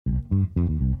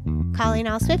Calling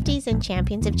all Swifties and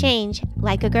champions of change,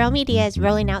 Like a Girl Media is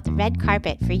rolling out the red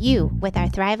carpet for you with our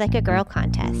Thrive Like a Girl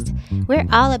contest. We're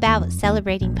all about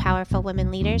celebrating powerful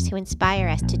women leaders who inspire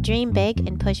us to dream big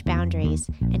and push boundaries.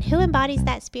 And who embodies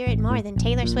that spirit more than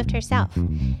Taylor Swift herself?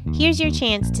 Here's your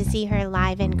chance to see her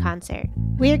live in concert.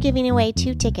 We're giving away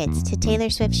 2 tickets to Taylor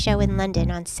Swift's show in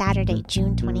London on Saturday,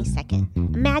 June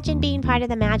 22nd. Imagine being part of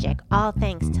the magic, all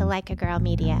thanks to Like a Girl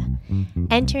Media.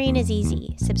 Entering is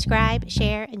easy. Subscribe,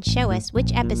 share, and show us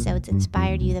which episodes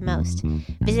inspired you the most.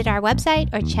 Visit our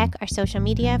website or check our social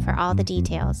media for all the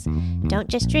details. Don't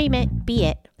just dream it, be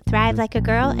it. Thrive like a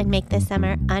girl and make this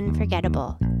summer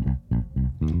unforgettable.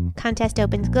 Contest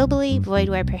opens globally, void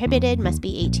where prohibited, must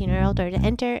be 18 or older to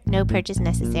enter, no purchase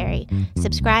necessary.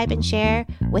 Subscribe and share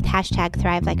with hashtag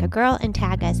Thrive Like a Girl and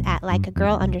tag us at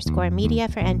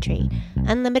likeagirl_media for entry.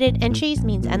 Unlimited entries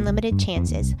means unlimited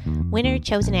chances. Winner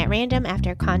chosen at random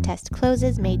after contest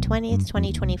closes May 20th,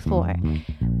 2024.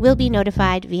 Will be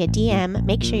notified via DM.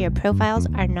 Make sure your profiles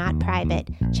are not private.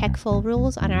 Check full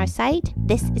rules on our site.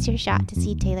 This is your shot to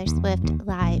see Taylor Swift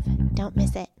live. Don't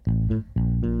miss it.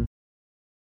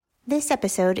 This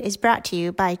episode is brought to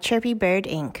you by Chirpy Bird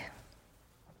Inc.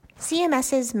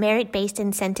 CMS's Merit-Based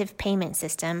Incentive Payment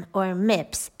System, or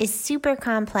MIPS, is super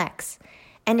complex,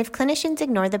 and if clinicians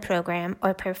ignore the program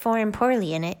or perform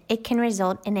poorly in it, it can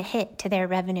result in a hit to their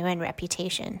revenue and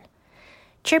reputation.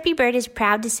 Chirpy Bird is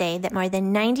proud to say that more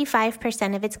than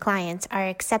 95% of its clients are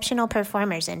exceptional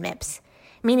performers in MIPS,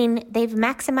 meaning they've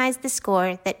maximized the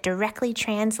score that directly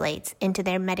translates into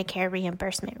their Medicare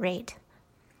reimbursement rate.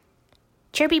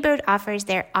 Chirpy Bird offers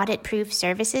their audit-proof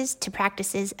services to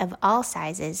practices of all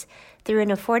sizes through an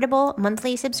affordable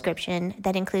monthly subscription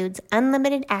that includes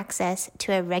unlimited access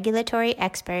to a regulatory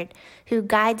expert who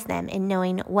guides them in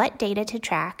knowing what data to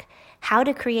track, how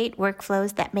to create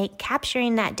workflows that make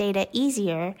capturing that data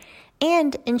easier,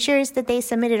 and ensures that they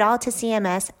submit it all to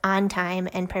CMS on time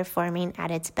and performing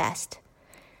at its best.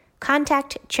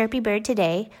 Contact Chirpy Bird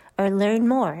today or learn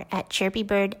more at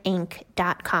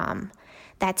chirpybirdinc.com.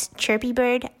 That's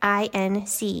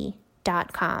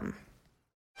chirpybirdinc.com.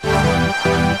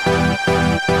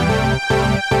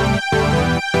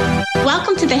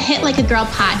 Welcome to the Hit Like a Girl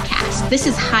podcast. This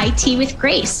is High Tea with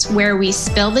Grace, where we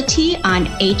spill the tea on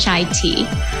HIT.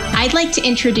 I'd like to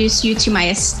introduce you to my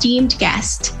esteemed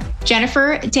guest,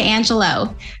 Jennifer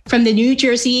D'Angelo from the New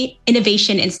Jersey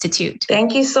Innovation Institute.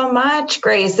 Thank you so much,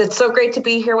 Grace. It's so great to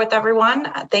be here with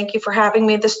everyone. Thank you for having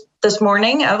me this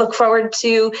morning. I look forward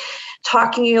to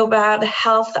talking to you about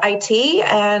health IT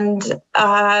and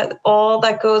all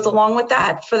that goes along with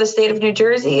that for the state of New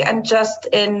Jersey and just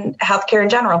in healthcare in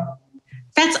general.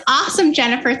 That's awesome,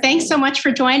 Jennifer. Thanks so much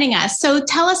for joining us. So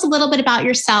tell us a little bit about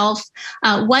yourself,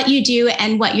 what you do,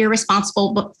 and what you're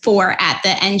responsible for at the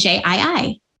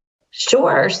NJII.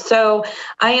 Sure. So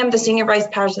I am the Senior Vice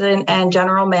President and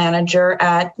General Manager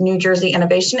at New Jersey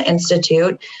Innovation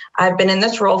Institute. I've been in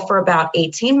this role for about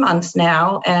 18 months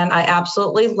now, and I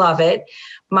absolutely love it.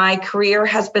 My career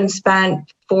has been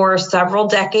spent for several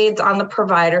decades on the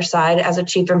provider side as a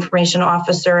Chief Information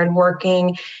Officer and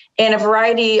working in a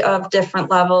variety of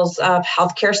different levels of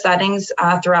healthcare settings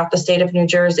throughout the state of New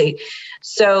Jersey.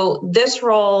 So this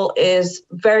role is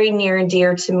very near and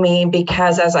dear to me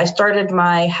because as I started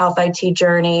my health IT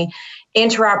journey,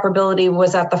 interoperability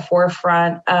was at the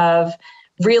forefront of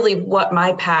really what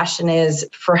my passion is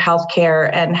for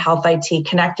healthcare and health IT,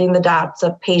 connecting the dots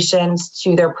of patients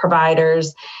to their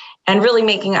providers and really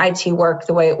making IT work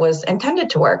the way it was intended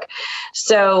to work.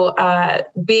 So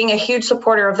being a huge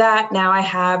supporter of that, now I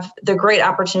have the great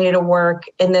opportunity to work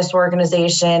in this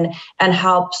organization and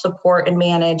help support and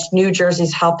manage New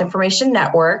Jersey's Health Information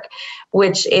Network,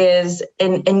 which is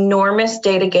an enormous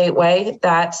data gateway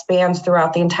that spans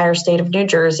throughout the entire state of New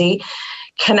Jersey,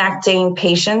 connecting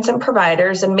patients and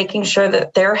providers and making sure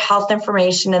that their health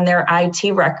information and their IT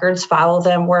records follow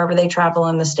them wherever they travel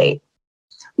in the state.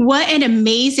 What an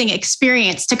amazing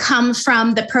experience to come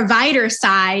from the provider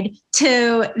side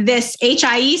to this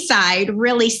HIE side,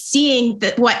 really seeing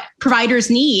what providers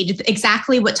need,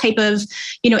 exactly what type of,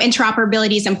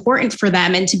 interoperability is important for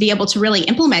them and to be able to really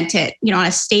implement it, on a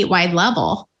statewide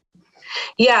level.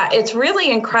 Yeah, it's really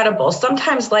incredible.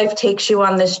 Sometimes life takes you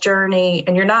on this journey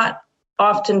and you're not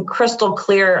often crystal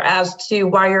clear as to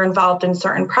why you're involved in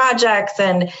certain projects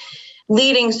and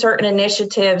leading certain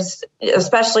initiatives,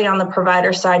 especially on the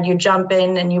provider side. You jump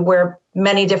in and you wear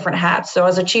many different hats. So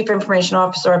as a Chief Information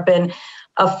Officer, I've been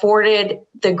afforded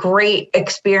the great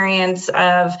experience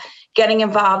of getting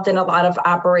involved in a lot of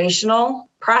operational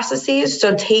processes.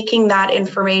 So taking that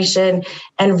information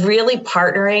and really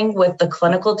partnering with the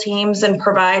clinical teams and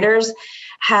providers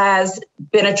has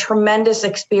been a tremendous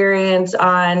experience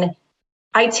on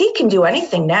IT can do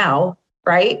anything now,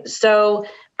 right? So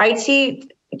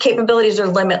IT capabilities are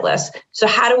limitless. So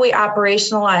how do we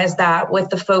operationalize that with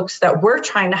the folks that we're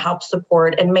trying to help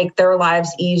support and make their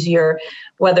lives easier,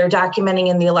 whether documenting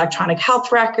in the electronic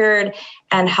health record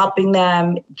and helping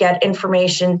them get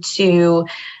information to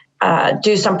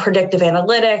do some predictive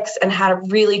analytics and how to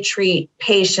really treat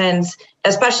patients,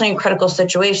 especially in critical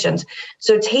situations.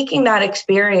 So taking that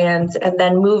experience and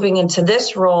then moving into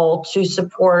this role to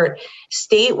support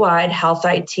statewide health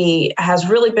IT has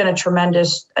really been a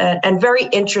tremendous and very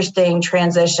interesting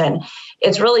transition.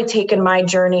 It's really taken my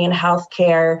journey in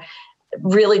healthcare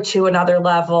really to another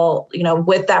level,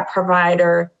 with that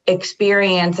provider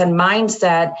experience and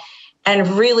mindset, and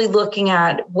really looking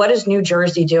at what is New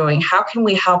Jersey doing? How can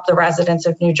we help the residents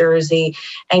of New Jersey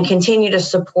and continue to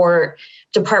support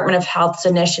Department of Health's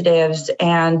initiatives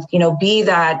and, be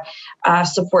that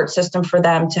support system for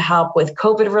them to help with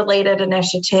COVID-related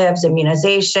initiatives,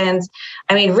 immunizations.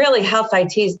 I mean, really, health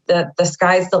IT, the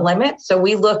sky's the limit. So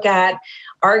we look at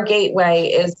our gateway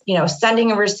is,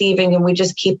 sending and receiving, and we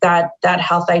just keep that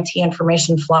health IT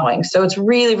information flowing. So it's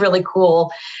really, really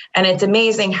cool. And it's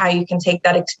amazing how you can take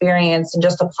that experience and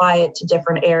just apply it to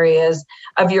different areas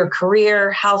of your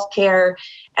career, healthcare,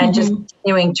 and just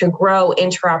continuing to grow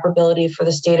interoperability for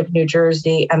the state of New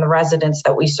Jersey and the residents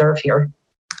that we serve here.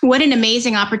 What an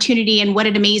amazing opportunity and what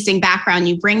an amazing background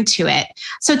you bring to it.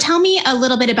 So tell me a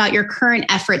little bit about your current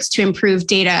efforts to improve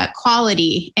data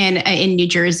quality in New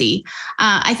Jersey.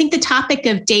 I think the topic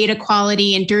of data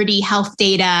quality and dirty health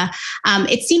data,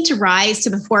 it seemed to rise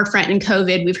to the forefront in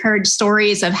COVID. We've heard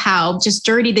stories of how just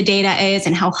dirty the data is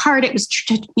and how hard it was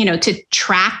to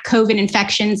track COVID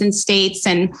infections in states.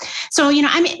 And so,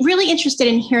 I'm really interested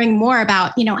in hearing more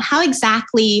about, how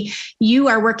exactly you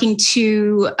are working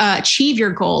to achieve your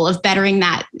goal of bettering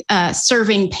that,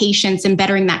 serving patients and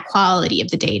bettering that quality of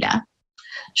the data?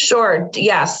 Sure.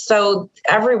 Yes. So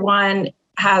everyone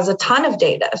has a ton of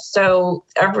data. So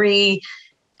every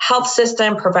health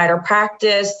system, provider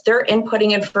practice, they're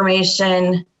inputting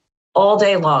information all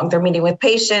day long. They're meeting with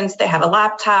patients. They have a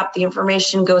laptop. The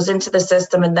information goes into the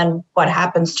system, and then what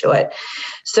happens to it?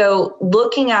 So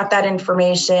looking at that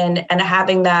information and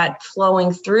having that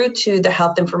flowing through to the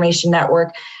Health Information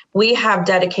Network, we have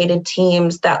dedicated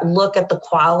teams that look at the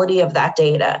quality of that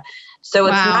data. So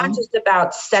it's not just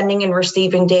about sending and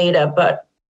receiving data, but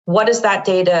what does that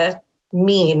data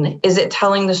mean? Is it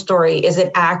telling the story? Is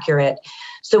it accurate?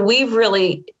 So we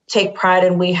really take pride,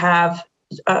 and we have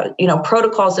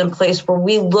protocols in place where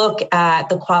we look at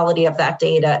the quality of that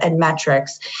data and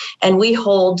metrics, and we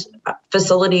hold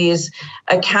facilities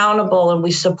accountable, and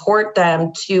we support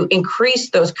them to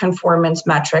increase those conformance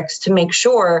metrics to make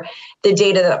sure the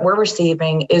data that we're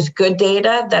receiving is good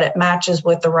data, that it matches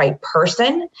with the right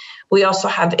person. We also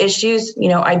have issues,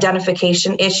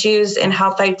 identification issues in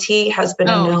health IT has been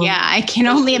I can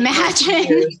only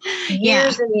imagine.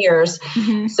 Years and years.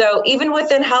 Mm-hmm. So even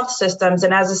within health systems,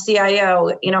 and as a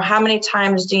CIO, how many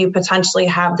times do you potentially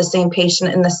have the same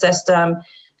patient in the system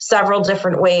several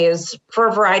different ways for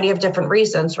a variety of different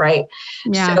reasons, right?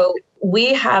 Yeah. So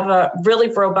we have a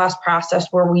really robust process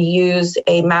where we use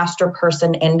a master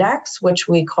person index, which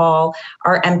we call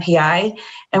our MPI.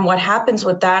 And what happens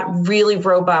with that really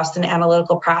robust and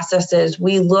analytical process is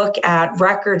we look at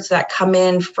records that come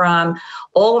in from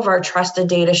all of our trusted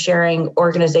data sharing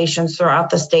organizations throughout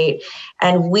the state.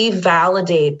 And we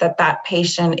validate that that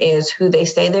patient is who they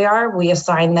say they are. We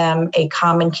assign them a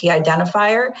common key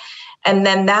identifier. And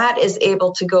then that is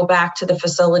able to go back to the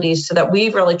facilities so that we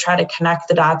really try to connect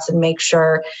the dots and make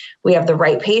sure we have the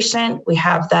right patient, we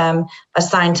have them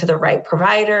assigned to the right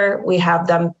provider, we have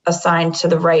them assigned to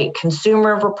the right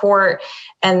consumer report,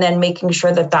 and then making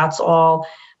sure that that's all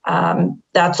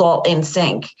in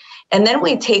sync. And then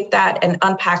we take that and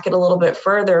unpack it a little bit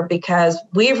further, because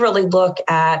we really look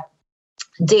at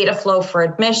data flow for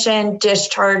admission,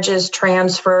 discharges,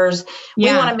 transfers. We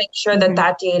want to make sure that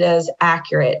that data is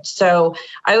accurate. So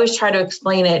I always try to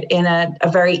explain it in a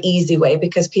very easy way,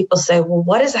 because people say, well,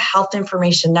 what is a health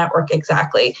information network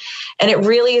exactly? And it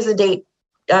really is a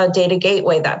data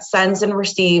gateway that sends and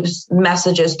receives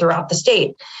messages throughout the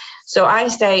state. So I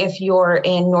say, if you're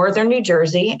in northern New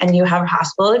Jersey and you have a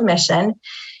hospital admission,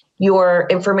 your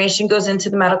information goes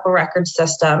into the medical record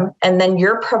system, and then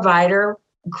your provider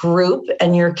group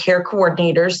and your care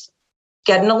coordinators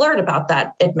get an alert about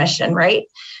that admission, right?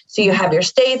 So you have your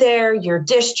stay there, you're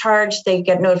discharged, they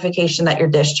get notification that you're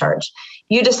discharged.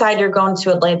 You decide you're going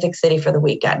to Atlantic City for the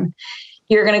weekend.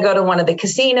 you're going to go to one of the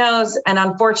casinos. And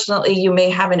unfortunately, you may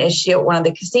have an issue at one of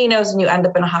the casinos and you end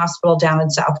up in a hospital down in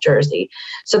South Jersey.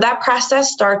 So that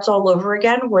process starts all over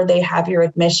again, where they have your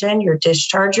admission, your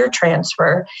discharge, your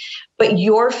transfer. But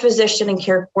your physician and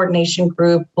care coordination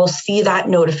group will see that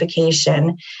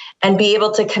notification and be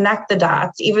able to connect the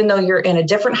dots, even though you're in a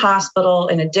different hospital,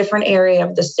 in a different area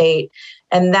of the state.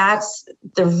 And that's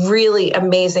the really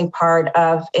amazing part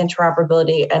of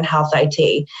interoperability and health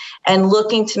IT, and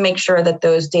looking to make sure that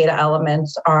those data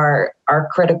elements are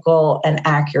critical and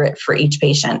accurate for each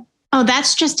patient. Oh,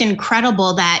 that's just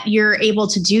incredible that you're able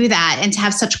to do that and to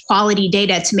have such quality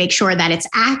data to make sure that it's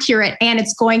accurate and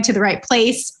it's going to the right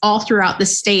place all throughout the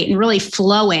state and really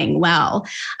flowing well.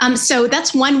 So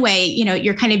that's one way,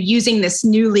 you're kind of using this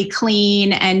newly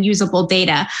clean and usable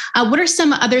data. What are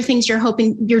some other things you're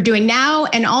hoping you're doing now?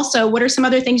 And also, what are some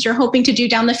other things you're hoping to do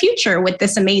down the future with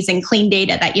this amazing clean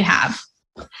data that you have?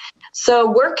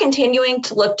 So we're continuing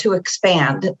to look to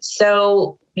expand.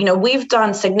 So we've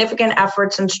done significant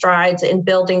efforts and strides in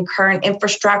building current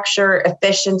infrastructure,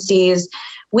 efficiencies.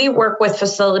 We work with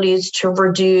facilities to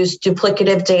reduce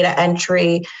duplicative data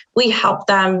entry. We help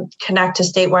them connect to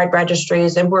statewide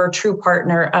registries, and we're a true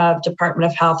partner of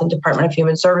Department of Health and Department of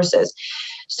Human Services.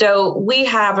 So we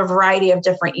have a variety of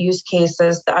different use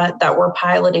cases that we're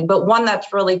piloting, but one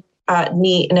that's really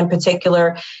neat and in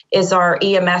particular is our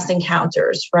EMS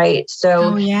encounters, right?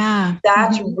 So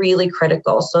that's really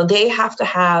critical. So they have to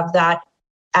have that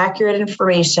accurate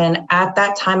information at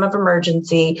that time of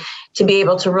emergency to be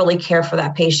able to really care for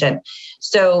that patient.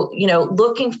 So,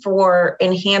 looking for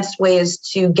enhanced ways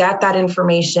to get that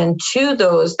information to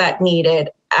those that need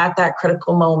it at that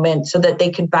critical moment so that they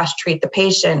can best treat the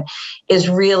patient is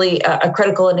really a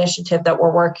critical initiative that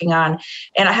we're working on.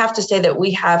 And I have to say that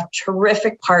we have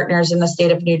terrific partners in the state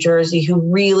of New Jersey who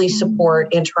really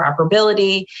support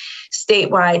interoperability,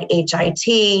 statewide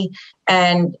HIT,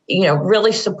 and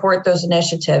really support those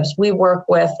initiatives. We work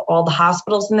with all the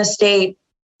hospitals in the state,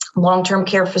 long-term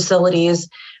care facilities,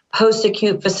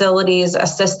 post-acute facilities,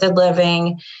 assisted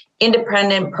living,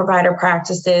 independent provider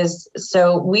practices.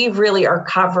 So we really are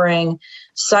covering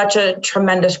such a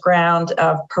tremendous ground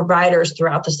of providers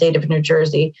throughout the state of New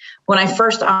Jersey. When I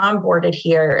first onboarded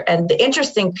here, and the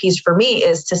interesting piece for me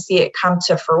is to see it come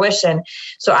to fruition.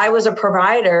 So I was a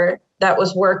provider that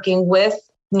was working with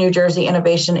New Jersey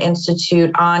Innovation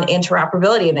Institute on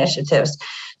interoperability initiatives.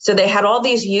 So they had all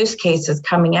these use cases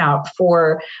coming out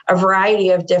for a variety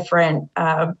of different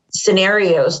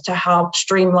scenarios to help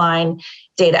streamline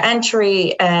data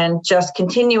entry and just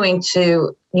continuing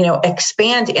to,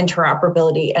 expand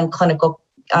interoperability and clinical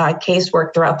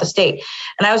casework throughout the state.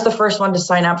 And I was the first one to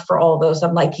sign up for all of those.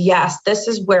 I'm like, yes, this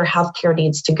is where healthcare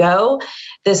needs to go.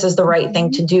 This is the right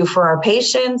thing to do for our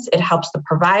patients. It helps the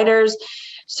providers.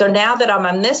 So now that I'm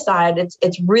on this side,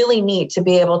 it's really neat to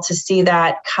be able to see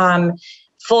that come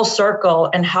full circle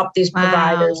and help these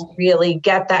providers really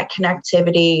get that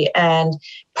connectivity and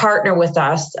partner with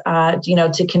us,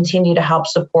 to continue to help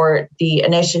support the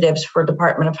initiatives for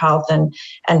Department of Health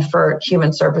and for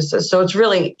Human Services. So it's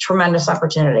really tremendous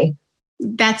opportunity.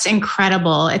 That's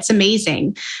incredible. It's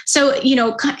amazing. So,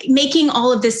 making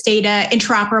all of this data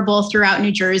interoperable throughout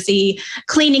New Jersey,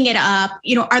 cleaning it up,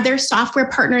 are there software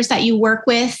partners that you work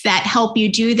with that help you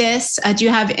do this? Do you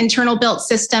have internal built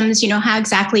systems? How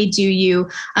exactly do you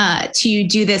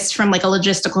do this from like a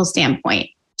logistical standpoint?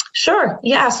 Sure.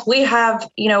 Yes, we have,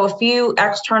 a few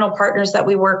external partners that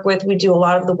we work with. We do a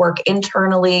lot of the work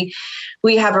internally.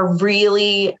 We have a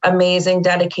really amazing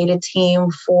dedicated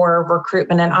team for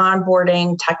recruitment and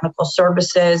onboarding, technical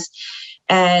services.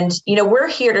 And, we're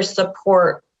here to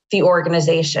support the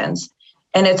organizations.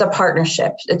 And it's a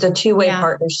partnership. It's a two-way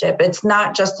partnership. It's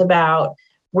not just about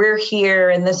we're here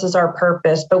and this is our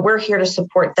purpose, but we're here to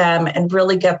support them and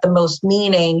really get the most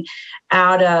meaning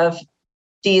out of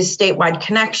these statewide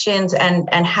connections and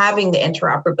having the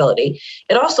interoperability.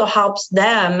 It also helps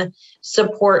them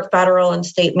support federal and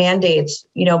state mandates,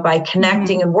 by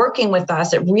connecting and working with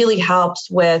us. It really helps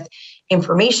with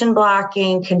information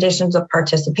blocking, conditions of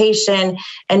participation,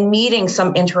 and meeting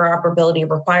some interoperability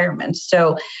requirements.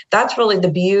 So that's really the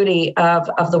beauty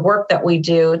of the work that we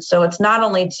do. So it's not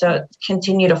only to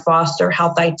continue to foster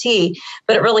health IT,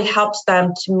 but it really helps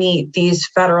them to meet these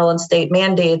federal and state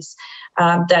mandates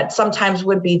that sometimes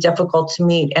would be difficult to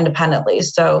meet independently.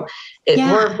 So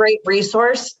we're a great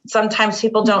resource. Sometimes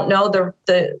people don't know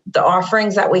the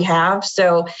offerings that we have.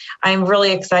 So I'm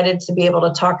really excited to be able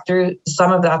to talk through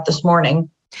some of that this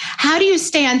morning. How do you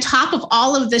stay on top of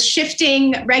all of the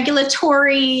shifting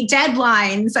regulatory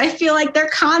deadlines? I feel like they're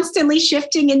constantly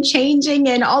shifting and changing,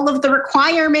 and all of the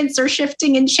requirements are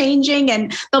shifting and changing,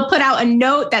 and they'll put out a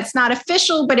note that's not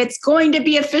official, but it's going to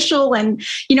be official. And,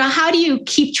 how do you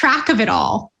keep track of it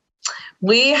all?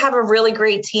 We have a really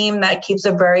great team that keeps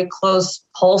a very close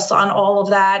pulse on all of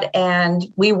that. And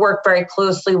we work very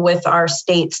closely with our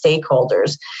state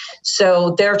stakeholders.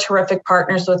 So they're terrific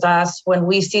partners with us. When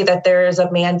we see that there is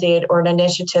a mandate or an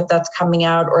initiative that's coming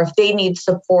out, or if they need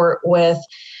support with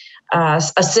a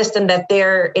system that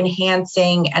they're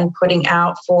enhancing and putting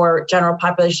out for general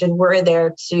population, we're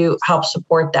there to help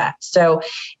support that. So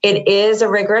it is a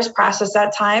rigorous process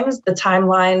at times. The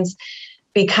timelines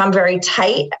become very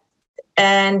tight.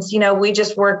 And, we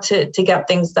just work to get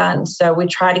things done. So we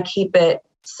try to keep it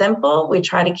simple. We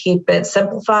try to keep it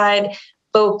simplified,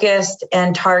 focused,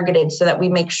 and targeted so that we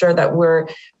make sure that we're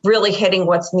really hitting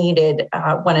what's needed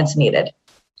when it's needed.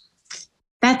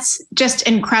 That's just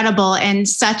incredible and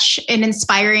such an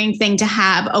inspiring thing to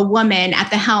have a woman at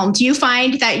the helm. Do you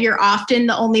find that you're often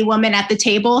the only woman at the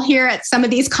table here at some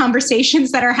of these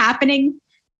conversations that are happening?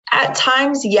 At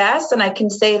times, yes. And I can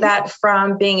say that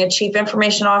from being a chief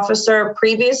information officer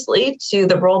previously to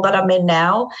the role that I'm in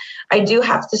now. I do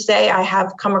have to say I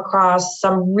have come across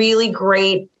some really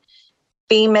great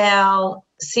female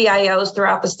CIOs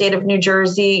throughout the state of New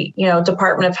Jersey.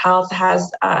 Department of Health has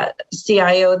a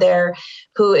CIO there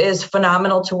who is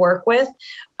phenomenal to work with.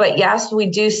 But yes, we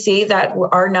do see that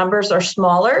our numbers are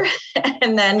smaller,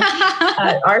 and then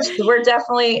we're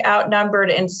definitely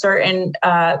outnumbered in certain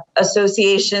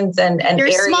associations and You're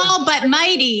areas. Small but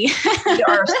mighty. We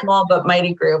are a small but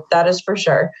mighty group. That is for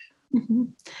sure. Mm-hmm.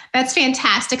 That's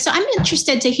fantastic. So I'm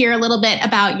interested to hear a little bit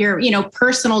about your,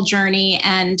 personal journey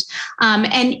and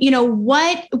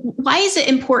why is it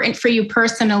important for you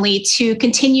personally to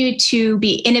continue to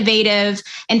be innovative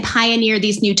and pioneer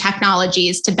these new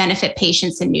technologies to benefit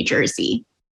patients in New Jersey?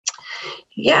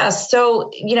 Yeah. So,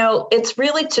 it's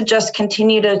really to just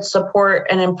continue to support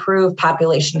and improve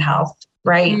population health,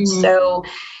 right? Mm-hmm. So,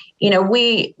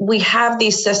 we have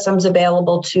these systems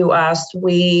available to us.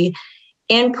 We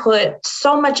input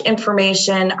so much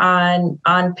information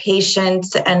on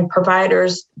patients, and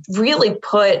providers really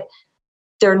put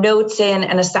their notes in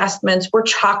and assessments. We're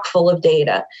chock full of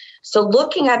data. So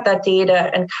looking at that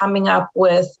data and coming up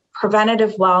with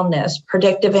preventative wellness,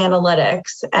 predictive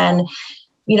analytics, and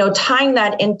tying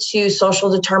that into social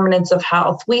determinants of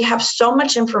health. We have so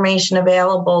much information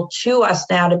available to us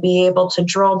now to be able to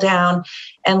drill down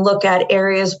and look at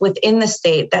areas within the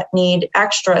state that need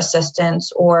extra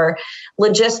assistance, or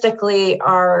logistically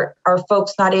are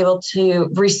folks not able to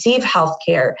receive health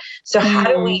care. So how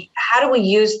do we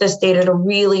use this data to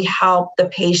really help the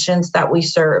patients that we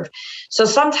serve? So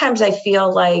sometimes I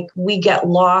feel like we get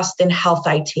lost in health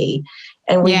IT,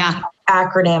 and we talk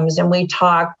acronyms, and we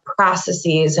talk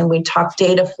processes, and we talk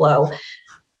data flow.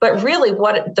 But really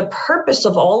what the purpose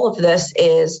of all of this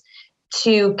is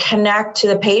to connect to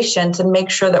the patients and make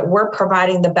sure that we're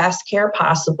providing the best care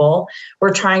possible.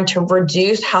 We're trying to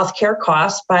reduce healthcare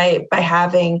costs by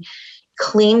having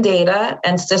clean data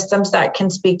and systems that can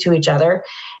speak to each other.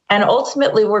 And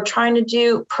ultimately, we're trying to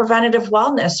do preventative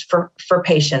wellness for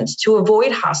patients, to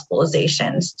avoid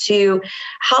hospitalizations, to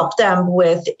help them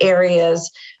with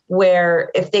areas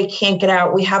where if they can't get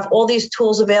out, we have all these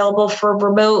tools available for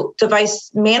remote device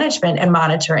management and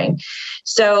monitoring.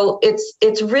 So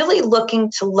it's really looking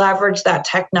to leverage that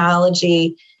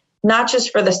technology, not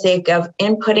just for the sake of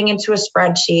inputting into a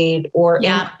spreadsheet or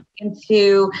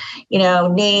into,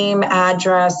 name,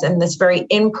 address, and this very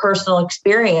impersonal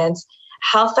experience.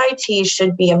 Health IT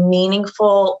should be a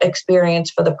meaningful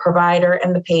experience for the provider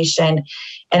and the patient,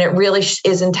 and it really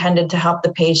is intended to help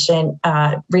the patient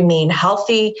remain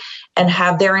healthy and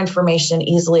have their information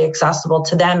easily accessible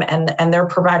to them and their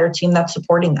provider team that's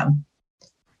supporting them.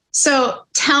 So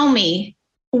tell me,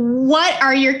 what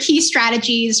are your key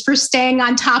strategies for staying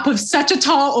on top of such a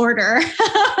tall order?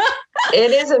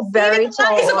 It is a very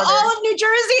tall order. Of all of New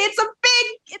Jersey, it's a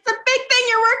big thing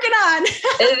you're working on.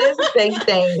 It is a big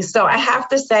thing. So I have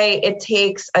to say it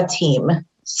takes a team.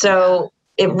 So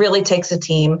it really takes a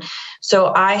team.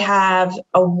 So I have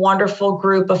a wonderful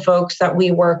group of folks that we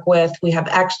work with. We have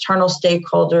external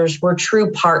stakeholders. We're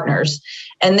true partners.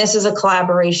 And this is a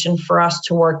collaboration for us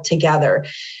to work together.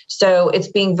 So it's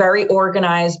being very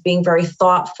organized, being very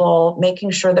thoughtful,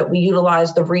 making sure that we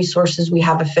utilize the resources we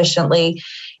have efficiently,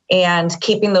 and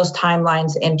keeping those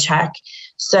timelines in check.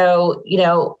 So,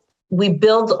 we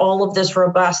build all of this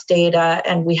robust data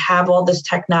and we have all this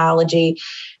technology.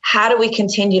 How do we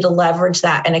continue to leverage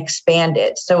that and expand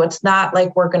it? So it's not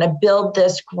like we're going to build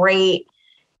this great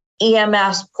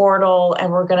EMS portal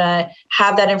and we're going to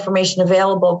have that information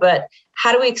available, but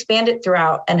how do we expand it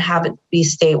throughout and have it be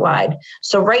statewide?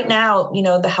 So right now,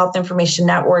 the Health Information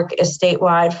Network is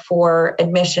statewide for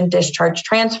admission, discharge,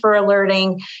 transfer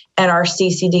alerting, and our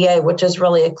CCDA, which is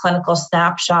really a clinical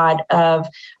snapshot of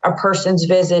a person's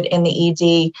visit in the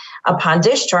ED upon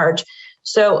discharge.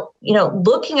 So,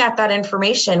 looking at that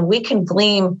information, we can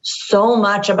glean so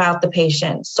much about the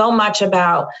patient, so much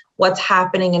about what's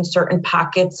happening in certain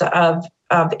pockets of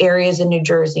areas in New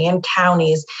Jersey and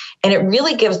counties. And it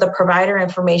really gives the provider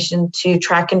information to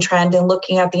track and trend and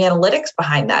looking at the analytics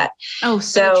behind that. Oh,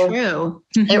 so true.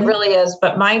 It really is.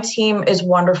 But my team is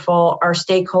wonderful. Our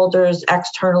stakeholders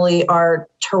externally are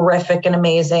terrific and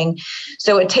amazing.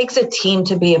 So it takes a team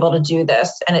to be able to do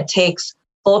this. And it takes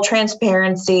full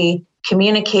transparency,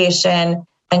 communication,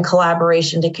 and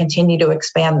collaboration to continue to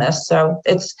expand this. So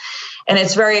it's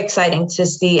very exciting to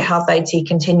see Health IT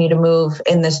continue to move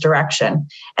in this direction.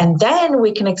 And then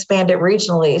we can expand it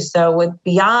regionally. So with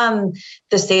beyond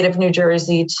the state of New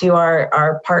Jersey to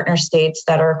our partner states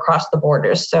that are across the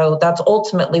borders. So that's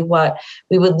ultimately what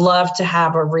we would love to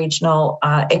have a regional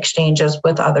exchanges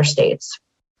with other states.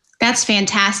 That's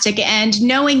fantastic. And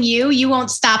knowing you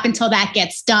won't stop until that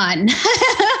gets done.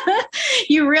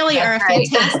 You really are a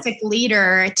fantastic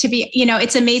leader to be,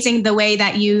 it's amazing the way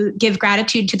that you give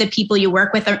gratitude to the people you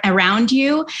work with around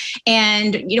you.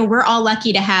 And, we're all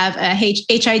lucky to have a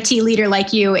HIT leader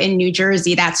like you in New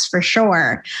Jersey. That's for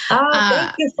sure. Oh,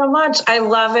 thank you so much. I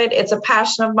love it. It's a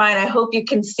passion of mine. I hope you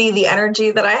can see the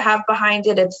energy that I have behind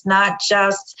it. It's not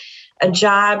just a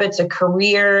job, it's a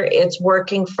career, it's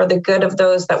working for the good of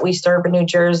those that we serve in New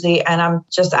Jersey. And I'm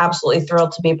just absolutely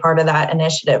thrilled to be part of that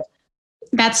initiative.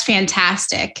 That's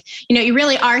fantastic. You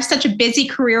really are such a busy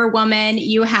career woman.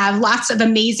 You have lots of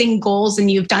amazing goals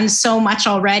and you've done so much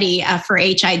already for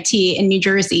HIT in New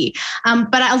Jersey.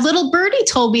 But a little birdie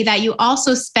told me that you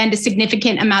also spend a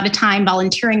significant amount of time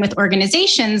volunteering with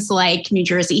organizations like New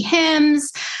Jersey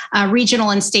HIMSS, regional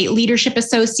and state leadership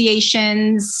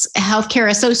associations, Healthcare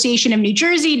Association of New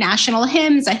Jersey, National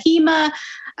HIMSS, AHIMA,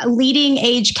 Leading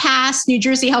Age Cast, New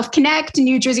Jersey Health Connect,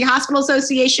 New Jersey Hospital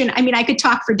Association. I mean, I could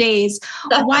talk for days.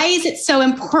 Why is it so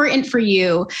important for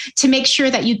you to make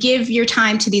sure that you give your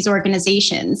time to these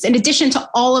organizations, in addition to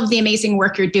all of the amazing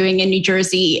work you're doing in New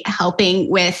Jersey,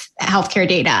 helping with healthcare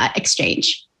data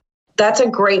exchange? That's a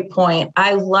great point.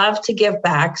 I love to give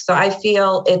back. So I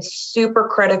feel it's super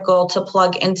critical to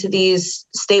plug into these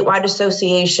statewide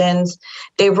associations.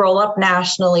 They roll up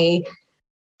nationally.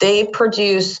 They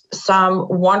produce some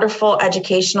wonderful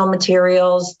educational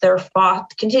materials. They're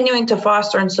continuing to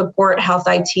foster and support Health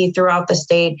IT throughout the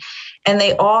state. And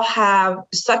they all have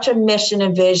such a mission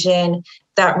and vision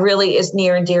that really is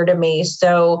near and dear to me.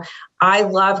 So I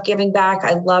love giving back.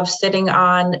 I love sitting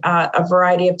on a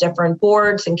variety of different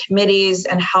boards and committees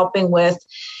and helping with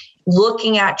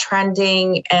looking at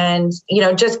trending and,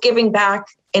 just giving back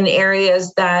in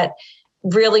areas that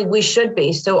really we should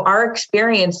be. So our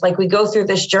experience, like we go through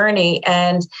this journey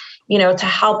and, to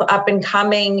help up and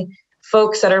coming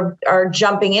folks that are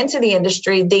jumping into the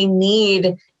industry, they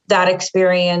need that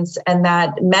experience and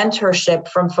that mentorship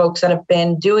from folks that have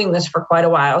been doing this for quite a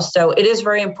while. So it is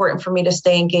very important for me to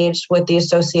stay engaged with the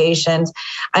associations.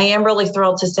 I am really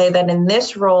thrilled to say that in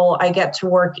this role, I get to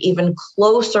work even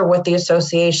closer with the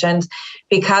associations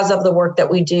because of the work that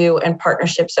we do and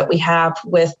partnerships that we have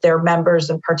with their members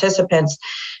and participants.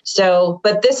 So,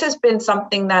 but this has been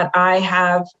something that I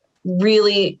have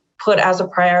really put as a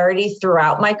priority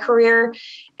throughout my career.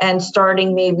 And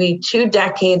starting maybe 2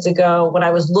 decades ago, when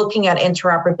I was looking at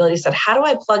interoperability, said, how do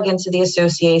I plug into the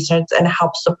associations and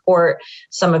help support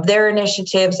some of their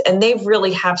initiatives? And they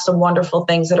really have some wonderful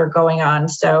things that are going on.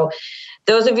 So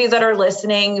those of you that are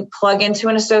listening, plug into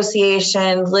an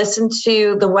association, listen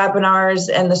to the webinars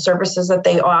and the services that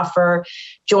they offer,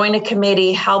 join a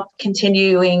committee, help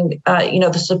continuing,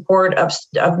 the support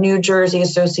of New Jersey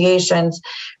associations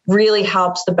really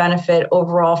helps the benefit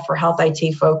overall for Health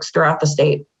IT folks throughout the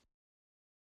state.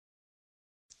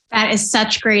 That is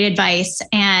such great advice.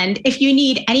 And if you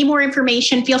need any more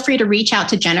information, feel free to reach out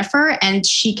to Jennifer and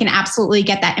she can absolutely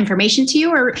get that information to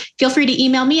you, or feel free to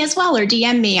email me as well or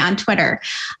DM me on Twitter.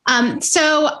 One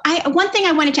thing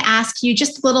I wanted to ask you,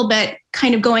 just a little bit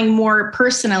kind of going more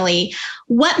personally,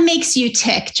 what makes you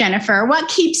tick, Jennifer? What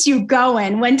keeps you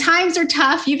going? When times are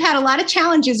tough, you've had a lot of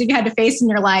challenges you've had to face in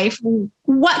your life.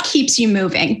 What keeps you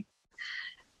moving?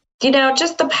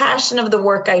 Just the passion of the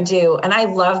work I do. And I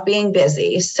love being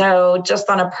busy. So just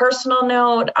on a personal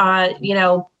note,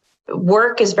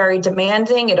 Work is very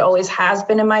demanding. It always has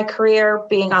been in my career,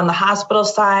 being on the hospital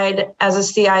side as a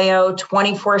CIO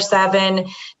 24/7.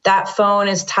 That phone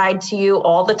is tied to you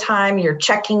all the time. You're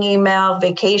checking email,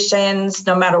 vacations,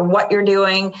 no matter what you're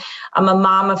doing. I'm a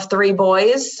mom of 3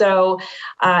 boys. So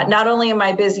not only am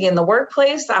I busy in the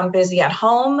workplace, I'm busy at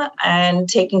home and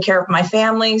taking care of my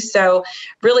family. So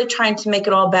really trying to make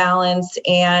it all balance.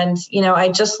 And, I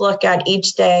just look at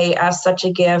each day as such a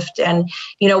gift. And,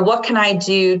 what can I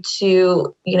do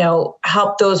to,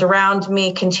 help those around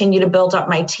me continue to build up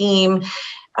my team?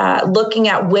 Looking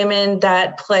at women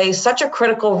that play such a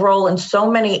critical role in so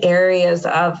many areas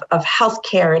of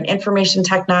healthcare and information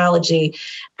technology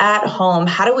at home.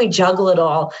 How do we juggle it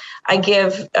all? I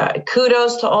give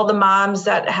kudos to all the moms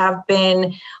that have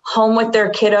been home with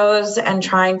their kiddos and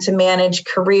trying to manage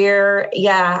career.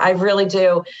 Yeah, I really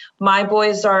do. My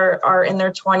boys are in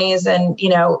their 20s and,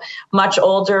 much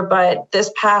older, but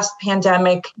this past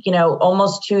pandemic,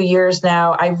 almost 2 years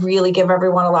now, I really give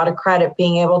everyone a lot of credit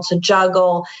being able to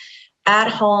juggle at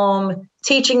home,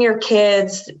 teaching your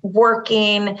kids,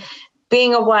 working,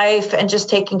 being a wife, and just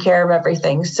taking care of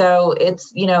everything. So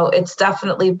it's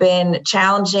definitely been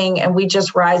challenging, and we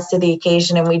just rise to the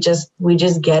occasion and we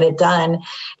just get it done.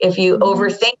 If you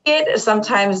overthink it,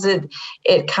 sometimes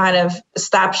it kind of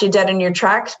stops you dead in your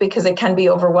tracks because it can be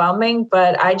overwhelming,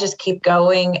 but I just keep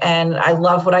going and I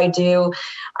love what I do.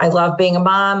 I love being a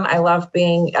mom. I love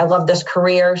this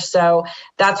career. So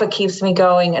that's what keeps me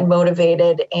going and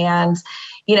motivated. And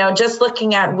just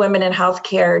looking at women in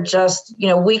healthcare,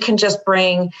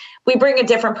 we bring a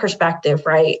different perspective,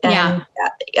 right? And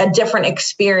a different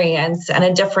experience and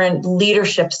a different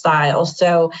leadership style.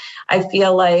 So I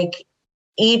feel like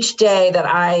each day that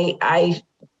I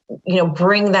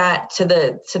bring that to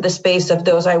the space of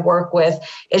those I work with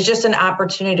is just an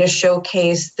opportunity to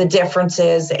showcase the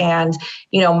differences and,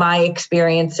 my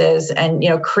experiences and,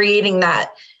 creating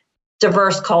that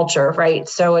diverse culture, right?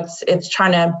 So it's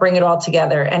trying to bring it all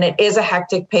together, and it is a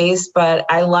hectic pace, but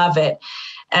I love it.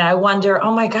 And I wonder,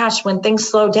 oh my gosh, when things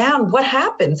slow down, what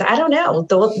happens? I don't know.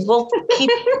 We'll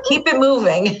keep it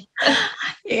moving.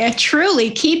 Yeah,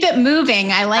 truly keep it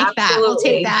moving. I like that. We'll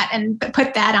take that and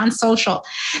put that on social.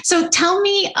 So tell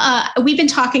me, we've been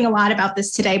talking a lot about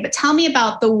this today, but tell me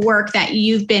about the work that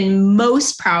you've been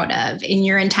most proud of in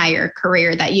your entire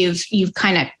career that you've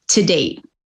kind of to date.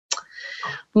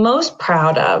 Most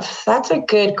proud of? That's a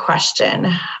good question.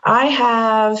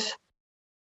 I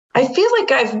feel like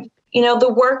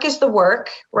the work is the work,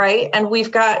 right? And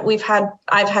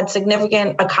I've had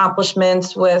significant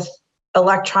accomplishments with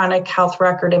electronic health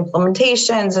record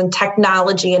implementations and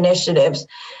technology initiatives.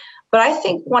 But I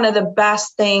think one of the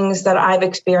best things that I've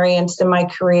experienced in my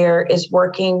career is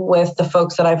working with the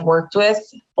folks that I've worked with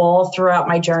all throughout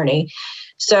my journey.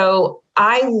 So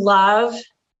I love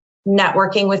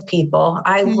networking with people.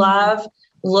 I love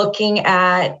looking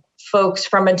at folks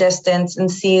from a distance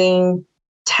and seeing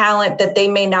talent that they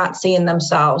may not see in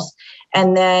themselves,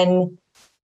 and then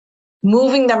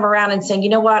moving them around and saying, you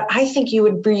know what, I think you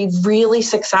would be really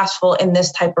successful in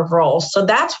this type of role. So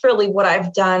that's really what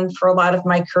I've done for a lot of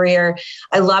my career.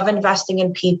 I love investing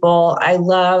in people. I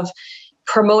love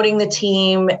promoting the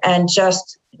team and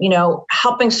just,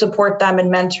 helping support them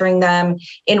and mentoring them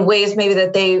in ways maybe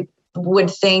that they would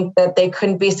think that they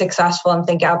couldn't be successful and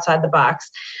think outside the box.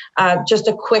 Just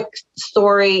a quick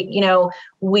story, in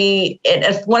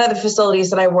one of the facilities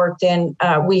that I worked in,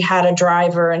 we had a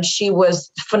driver and she was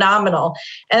phenomenal.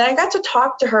 And I got to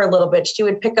talk to her a little bit. She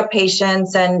would pick up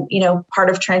patients and, part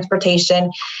of transportation.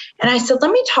 And I said,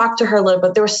 let me talk to her a little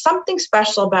bit. There was something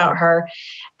special about her.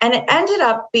 And it ended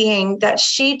up being that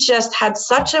she just had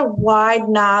such a wide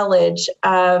knowledge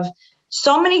of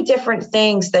so many different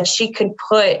things that she could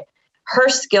put her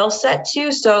skill set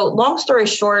to. So long story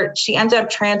short, she ended up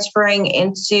transferring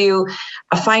into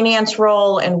a finance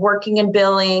role and working in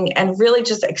billing and really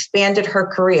just expanded her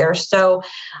career. So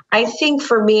I think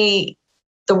for me,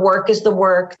 the work is the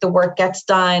work gets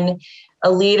done. A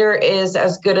leader is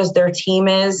as good as their team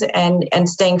is and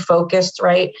staying focused,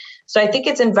 right? So I think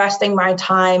it's investing my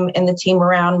time in the team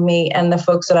around me and the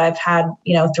folks that I've had,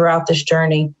 throughout this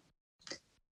journey.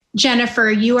 Jennifer,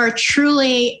 you are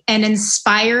truly an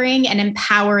inspiring and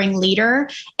empowering leader,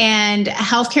 and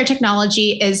healthcare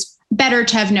technology is better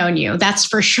to have known you. That's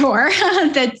for sure.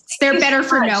 They're better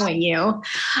for knowing you.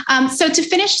 So to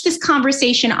finish this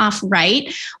conversation off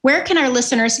right, where can our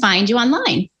listeners find you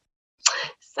online?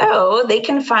 So they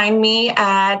can find me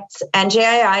at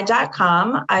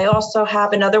njii.com. I also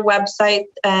have another website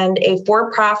and a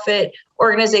for-profit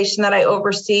organization that I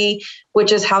oversee,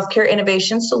 which is Healthcare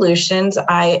Innovation Solutions.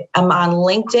 I am on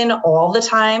LinkedIn all the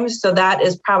time, so that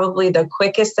is probably the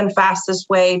quickest and fastest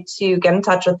way to get in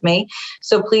touch with me.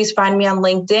 So please find me on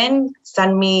LinkedIn,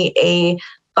 send me a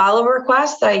follow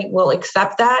request. I will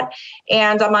accept that.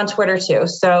 And I'm on Twitter too.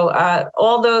 So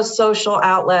all those social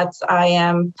outlets, I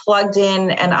am plugged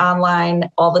in and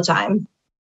online all the time.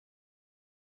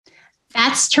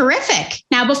 That's terrific.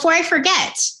 Now, before I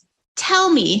forget, tell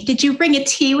me, did you bring a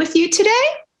tea with you today?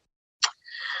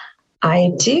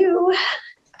 I do.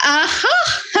 Now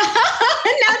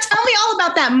tell me all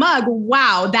about that mug.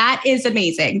 Wow, that is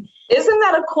amazing. Isn't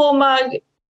that a cool mug?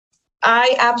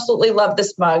 I absolutely love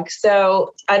this mug.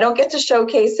 So I don't get to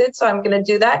showcase it, so I'm going to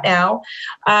do that now.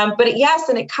 But yes,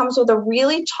 and it comes with a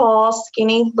really tall,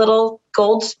 skinny little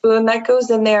gold spoon that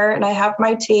goes in there. And I have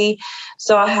my tea.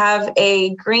 So I have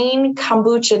a green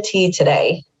kombucha tea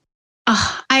today.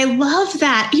 Oh, I love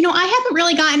that. You know, I haven't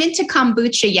really gotten into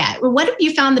kombucha yet. What have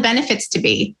you found the benefits to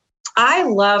be? I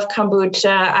love kombucha.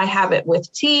 I have it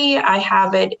with tea. I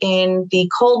have it in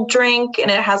the cold drink, and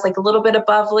it has like a little bit of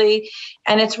bubbly.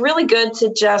 And it's really good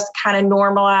to just kind of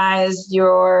normalize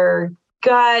your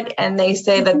gut. And they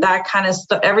say that kind of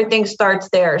everything starts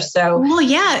there. So, well,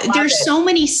 yeah, there's so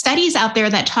many studies out there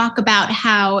that talk about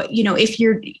how, you know, if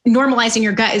you're normalizing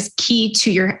your gut is key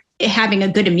to your having a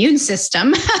good immune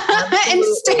system and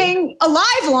staying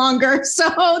alive longer. So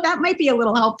that might be a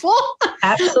little helpful.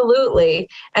 Absolutely.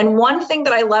 And one thing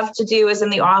that I love to do is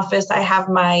in the office, I have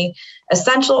my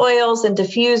essential oils and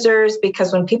diffusers,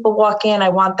 because when people walk in, I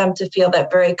want them to feel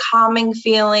that very calming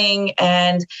feeling.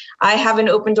 And I have an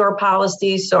open door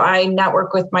policy, so I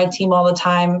network with my team all the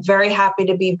time. Very happy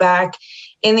to be back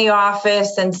in the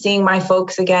office and seeing my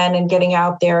folks again and getting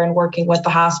out there and working with the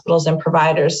hospitals and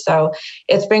providers. So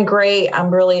it's been great. I'm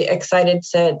really excited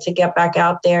to get back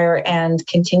out there and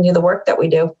continue the work that we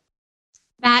do.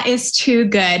 That is too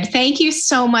good. Thank you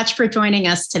so much for joining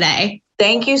us today.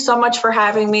 Thank you so much for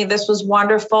having me. This was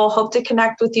wonderful. Hope to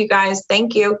connect with you guys.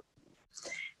 Thank you.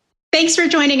 Thanks for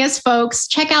joining us, folks.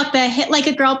 Check out the Hit Like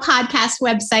a Girl podcast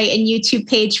website and YouTube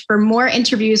page for more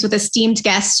interviews with esteemed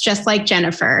guests just like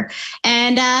Jennifer.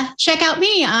 And check out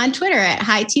me on Twitter at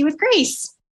High Tea with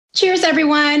Grace. Cheers,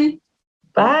 everyone.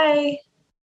 Bye.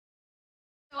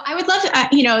 So I would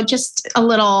love, just a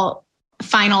little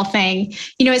final thing.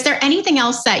 Is there anything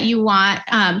else that you want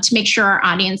to make sure our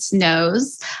audience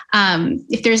knows?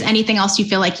 If there's anything else you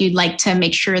feel like you'd like to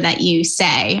make sure that you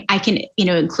say, I can,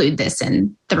 include this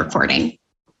in the recording.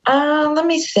 Let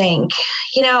me think.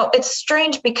 It's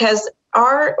strange because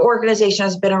our organization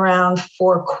has been around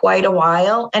for quite a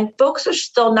while, and folks are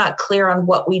still not clear on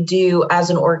what we do as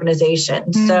an organization.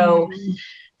 Mm-hmm. So,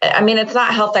 it's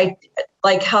not health IT,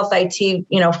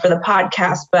 for the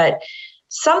podcast, but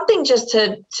something just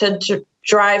to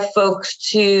drive folks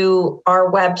to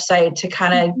our website to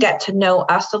kind of get to know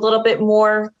us a little bit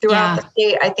more throughout the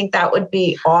state. I think that would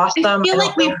be awesome. I feel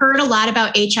like we've heard a lot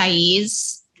about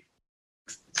HIEs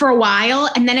for a while,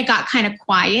 and then it got kind of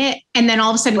quiet. And then all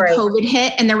of a sudden COVID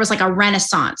hit, and there was like a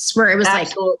renaissance where it was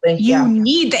you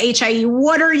need the HIE.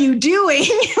 What are you doing?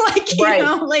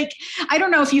 I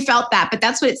don't know if you felt that, but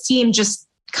that's what it seemed, just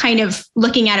kind of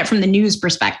looking at it from the news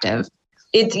perspective.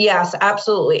 Yes,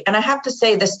 absolutely. And I have to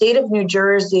say the state of New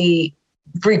Jersey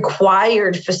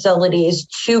required facilities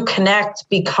to connect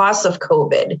because of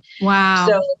COVID. Wow.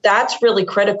 So that's really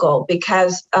critical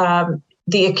because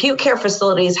the acute care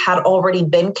facilities had already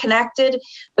been connected,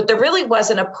 but there really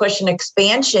wasn't a push and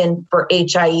expansion for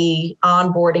HIE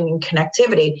onboarding and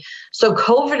connectivity. So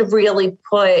COVID really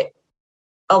put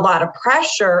a lot of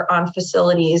pressure on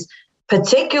facilities,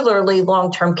 particularly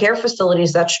long-term care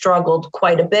facilities that struggled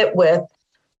quite a bit with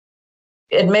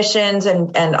admissions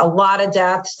and a lot of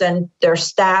deaths and their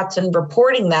stats and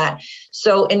reporting that.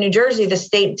 So in New Jersey, the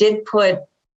state did put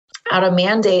out a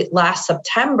mandate last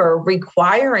September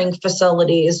requiring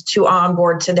facilities to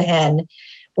onboard to the HIN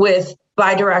with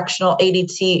bidirectional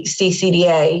ADT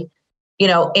CCDA,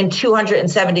 in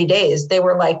 270 days. They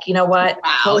were like, you know what?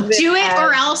 Wow. Do it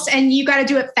or else, and you got to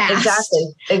do it fast.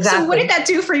 Exactly. So what did that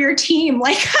do for your team?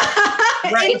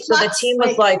 Right. So the team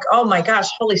was like, oh my gosh,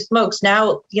 holy smokes.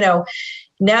 Now,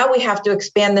 now we have to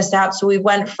expand this out. So we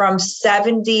went from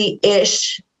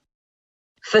 70-ish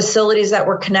facilities that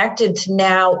were connected to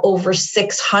now over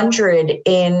 600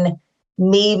 in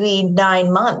maybe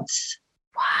 9 months.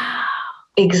 Wow.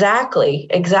 Exactly.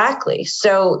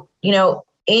 So,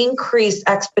 increased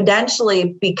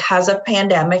exponentially because of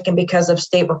pandemic and because of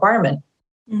state requirement.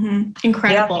 Mm-hmm.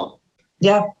 Incredible.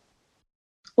 Yeah.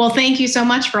 Well, thank you so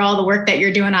much for all the work that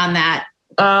you're doing on that.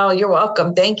 Oh, you're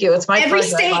welcome. Thank you. It's my Every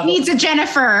pleasure. state needs a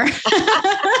Jennifer.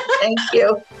 Thank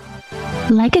you.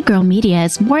 Like a Girl Media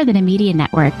is more than a media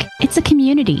network. It's a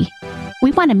community.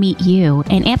 We want to meet you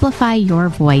and amplify your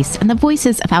voice and the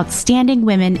voices of outstanding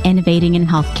women innovating in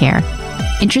healthcare.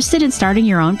 Interested in starting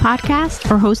your own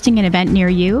podcast or hosting an event near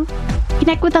you?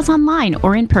 Connect with us online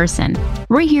or in person.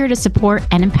 We're here to support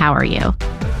and empower you.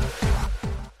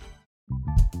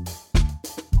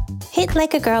 Hit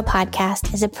Like a Girl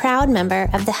podcast is a proud member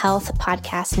of the Health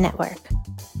Podcast Network.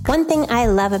 One thing I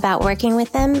love about working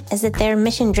with them is that they're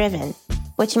mission-driven,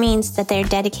 which means that they're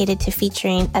dedicated to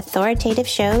featuring authoritative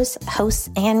shows,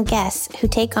 hosts, and guests who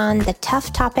take on the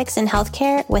tough topics in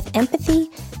healthcare with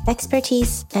empathy,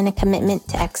 expertise, and a commitment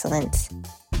to excellence.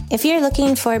 If you're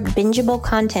looking for bingeable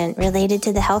content related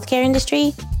to the healthcare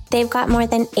industry, they've got more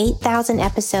than 8,000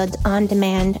 episodes on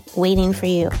demand waiting for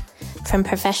you. From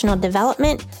professional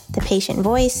development, the patient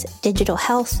voice, digital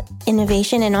health,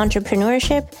 innovation and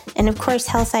entrepreneurship, and of course,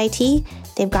 health IT,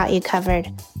 they've got you covered.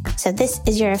 So this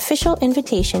is your official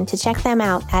invitation to check them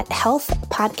out at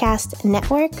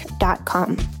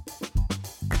healthpodcastnetwork.com.